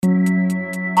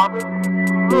I believe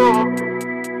you love me.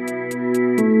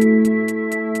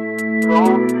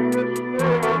 Don't be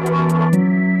ashamed.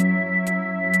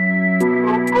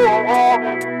 So go on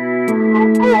it.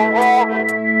 So go on it.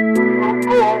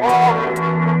 So go on it.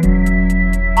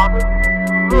 I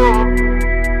believe you love me.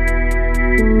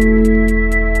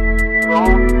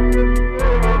 Don't be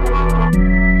ashamed.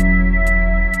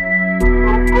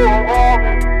 So go on it. So go on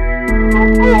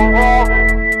it. So go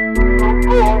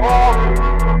on it.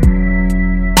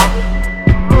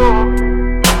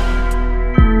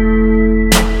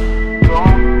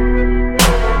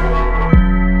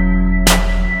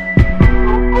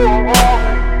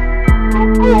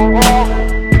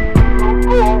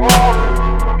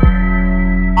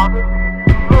 I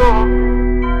believe you love me. Don't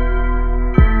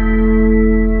be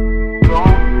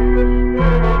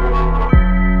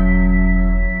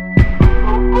ashamed.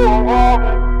 So go on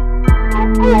it.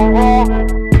 So go on it.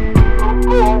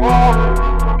 So go on it.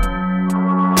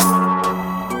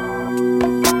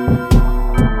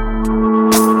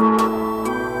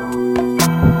 I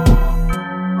believe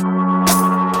you love me.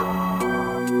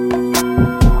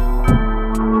 Don't be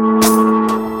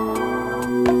ashamed.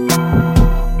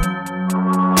 So go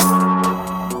on it.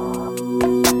 So go on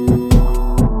it.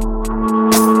 So go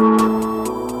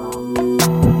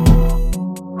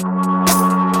on it.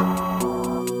 Love me. Don't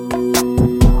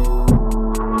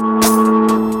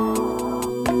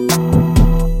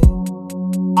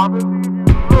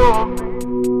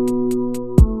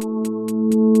be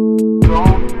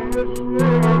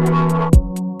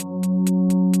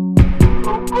ashamed.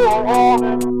 So go on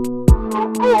it.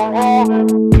 So go on it. So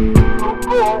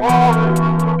go on it.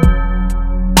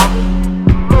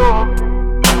 Love me.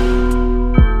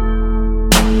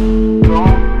 Don't be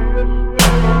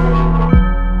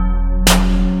ashamed.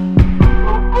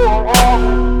 So go on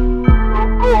it.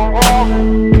 So go on it. So go on it.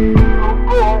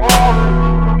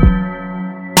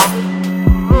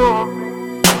 Love me.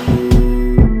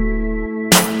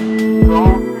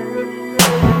 Don't be ashamed.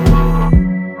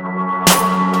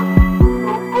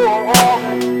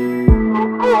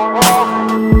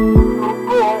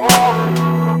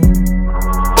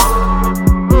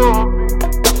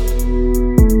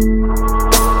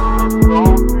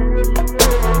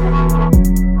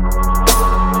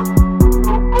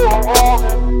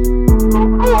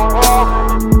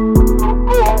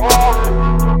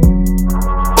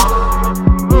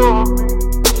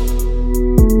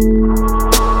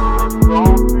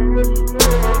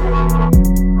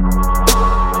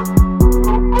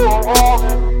 So go on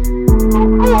it.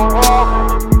 So go on it.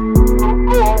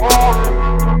 So go on it. Love me.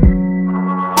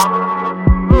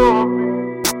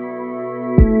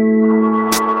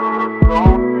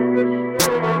 Don't be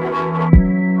ashamed.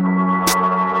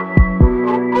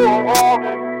 So go on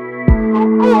it.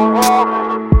 So go on it.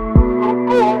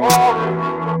 So go on it.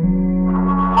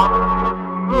 Love me.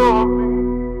 Don't be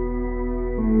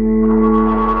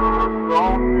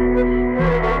ashamed.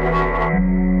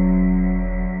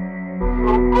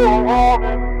 So go on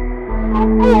it.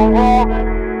 So go on it.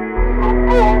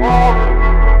 So go on it.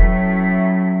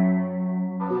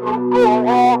 So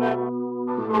go on it.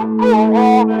 So go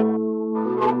on it.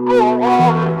 So go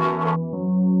on it.